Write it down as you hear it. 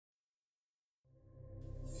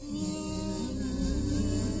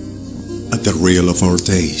at the real of our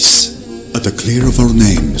days, at the clear of our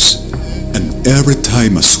names, and every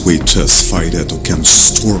time as we just fight it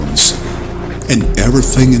against storms, and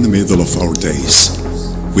everything in the middle of our days,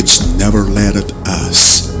 which never led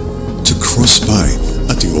us to cross by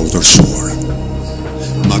at the older shore.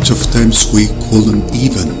 Much of times we couldn't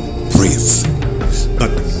even breathe,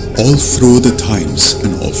 but all through the times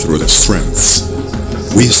and all through the strengths,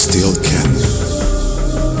 we still can.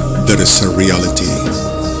 There is a reality.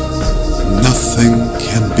 Nothing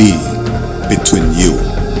can be between you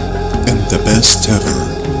and the best ever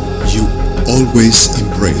you always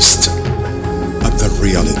embraced at the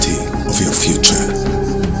reality of your future.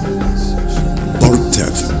 Our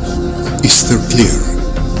depth is still clear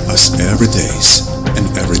as every days and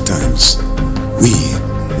every times we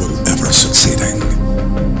will ever succeeding.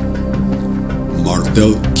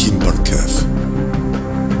 Martel Kimberkev,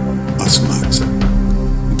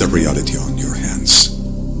 ZASMA-ED, the reality on.